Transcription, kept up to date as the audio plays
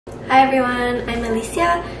Hi everyone, I'm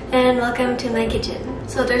Alicia and welcome to my kitchen.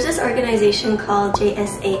 So there's this organization called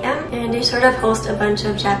JSAM and they sort of host a bunch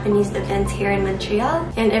of Japanese events here in Montreal,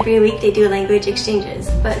 and every week they do language exchanges.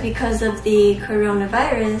 But because of the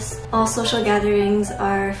coronavirus, all social gatherings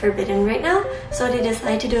are forbidden right now, so they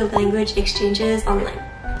decided to do language exchanges online.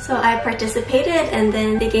 So I participated and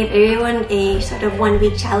then they gave everyone a sort of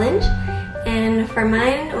 1-week challenge, and for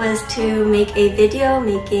mine was to make a video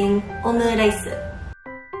making omurice.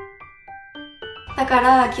 だか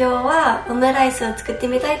ら今日はオムライスを作って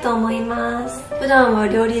みたいと思います。普段は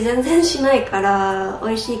料理全然しないから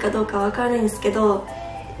美味しいかどうかわからないんですけど、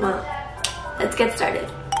まあ let's get started.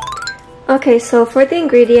 Okay, so for the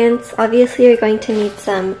ingredients, obviously you're going to need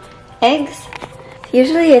some eggs.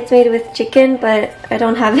 Usually it's made with chicken, but I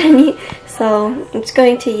don't have any, so I'm just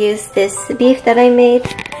going to use this beef that I made,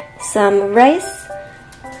 some rice,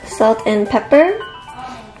 salt and pepper,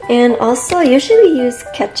 and also usually use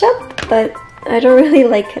ketchup, but I don't really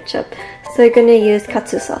like ketchup, so I'm gonna use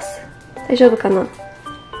katsu sauce. 大丈夫かな?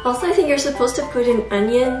 Also, I think you're supposed to put in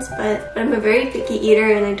onions, but I'm a very picky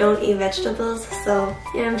eater and I don't eat vegetables, so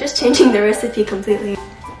yeah, I'm just changing the recipe completely.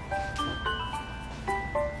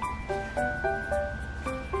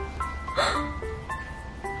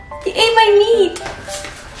 They ate my meat!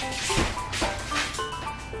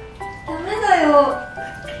 ダメだよ。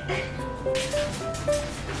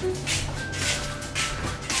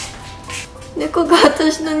猫が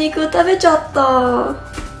私の肉を食べちゃった。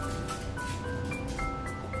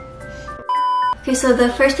Okay, so the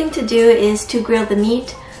first thing to do is to grill the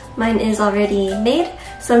meat. Mine is already made,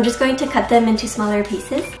 so I'm just going to cut them into smaller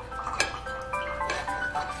pieces.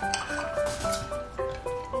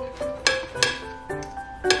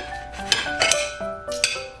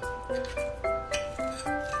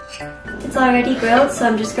 It's already grilled, so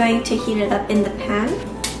I'm just going to heat it up in the pan.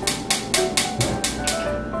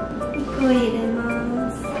 肉を入れます。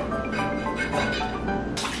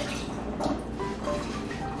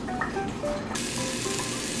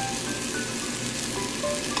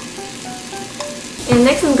And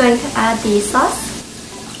next I'm going to add the sauce.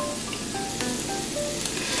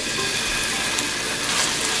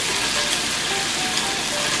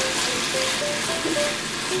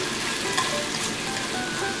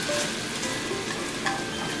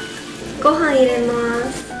 Go飯入れま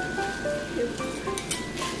す。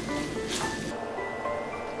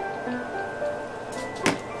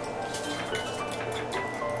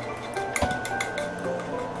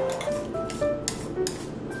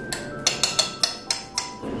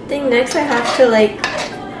I think next I have to like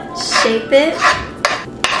shape it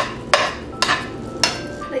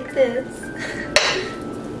like this.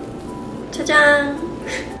 じゃじゃーん。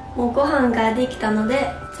もうご飯ができたの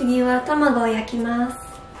で次は卵を焼きます。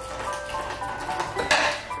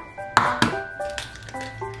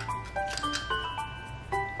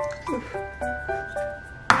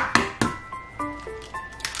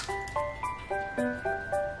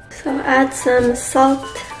So add some salt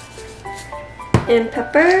and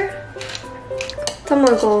pepper.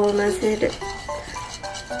 卵を混ぜる。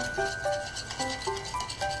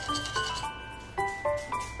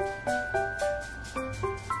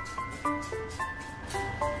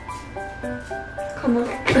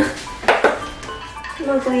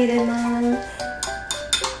卵入れます。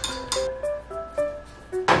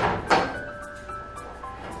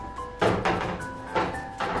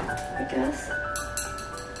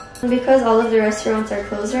Because all of the restaurants are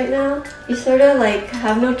closed right now, you sort of like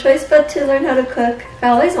have no choice but to learn how to cook. I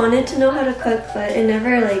always wanted to know how to cook, but I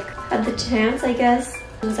never like had the chance, I guess.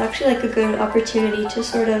 It was actually like a good opportunity to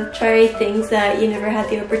sort of try things that you never had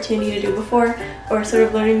the opportunity to do before, or sort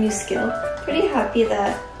of learn a new skill. Pretty happy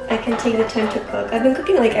that I can take the time to cook. I've been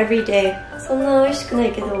cooking like every day. そんな美味しくな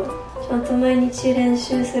いけど、ちゃんと毎日練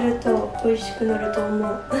習すると美味しくなると思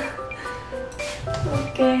う。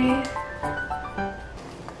Okay.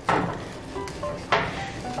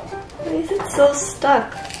 Why is it so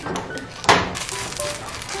stuck?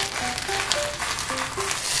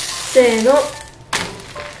 せーの。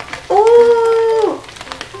お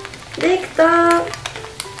ー！できた！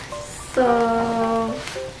そ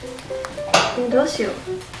う。どうしよう。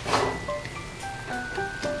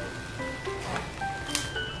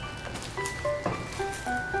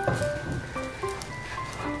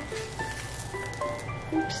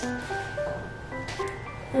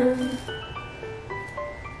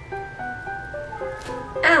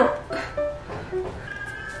Ow!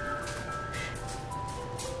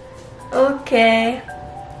 Okay.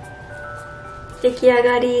 出来上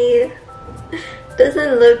がり。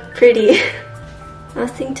Doesn't look pretty.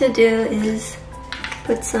 Last thing to do is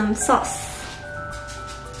put some sauce.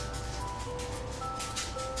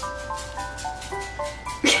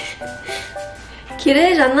 綺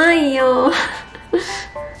麗じゃないよ。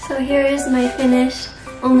So here is my finished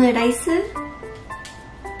オムライス。じ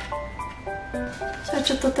ゃあ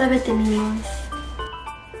ちょっと食べてみます。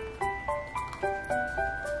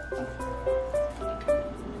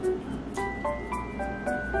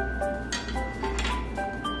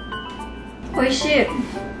美味しい。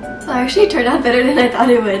So it actually turned out better than I thought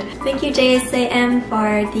it would. Thank you JSAM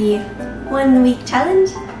for the 1 week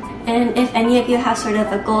challenge. And if any of you have sort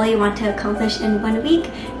of a goal you want to accomplish in 1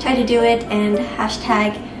 week, try to do it and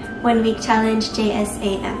hashtag 1 week challenge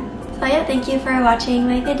JSAM. So yeah, thank you for watching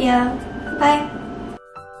my video. Bye!